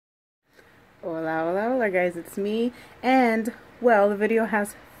Hola, hola, hola guys, it's me, and well, the video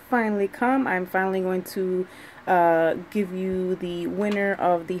has finally come. I'm finally going to give you the winner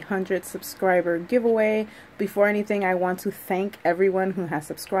of the 100 subscriber giveaway. Before anything, I want to thank everyone who has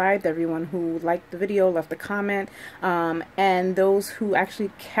subscribed, everyone who liked the video, left a comment, and those who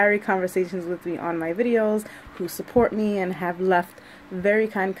actually carry conversations with me on my videos, who support me and have left very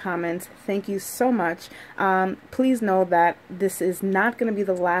kind comments. Thank you so much. Please know that this is not going to be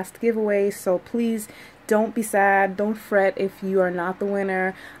the last giveaway, so please don't be sad, don't fret if you are not the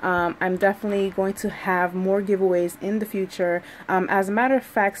winner. I'm definitely going to have more giveaways in the future. As a matter of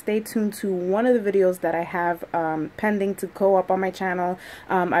fact, stay tuned to one of the videos that I have pending to go up on my channel.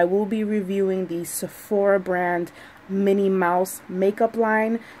 I will be reviewing the Sephora brand Minnie Mouse makeup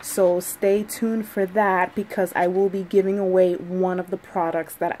line, so stay tuned for that because I will be giving away one of the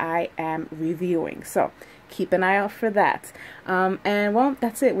products that I am reviewing, so keep an eye out for that. And well,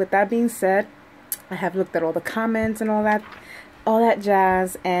 that's it. With that being said, I have looked at all the comments and all that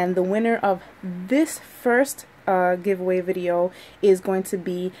jazz, and the winner of this first giveaway video is going to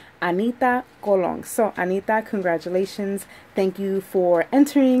be Anita Colon. So Anita, congratulations. Thank you for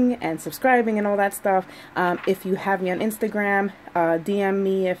entering and subscribing and all that stuff. If you have me on Instagram, DM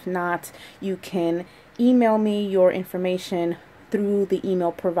me. If not, you can email me your information through the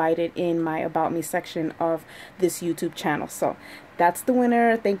email provided in my About Me section of this YouTube channel. So that's the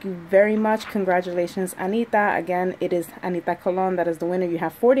winner. Thank you very much. Congratulations, Anita. Again, it is Anita Colon that is the winner. You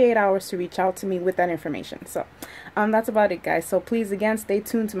have 48 hours to reach out to me with that information. So that's about it, guys. So please, again, stay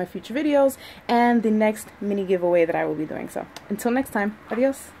tuned to my future videos and the next mini giveaway that I will be doing. So until next time,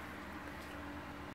 adios.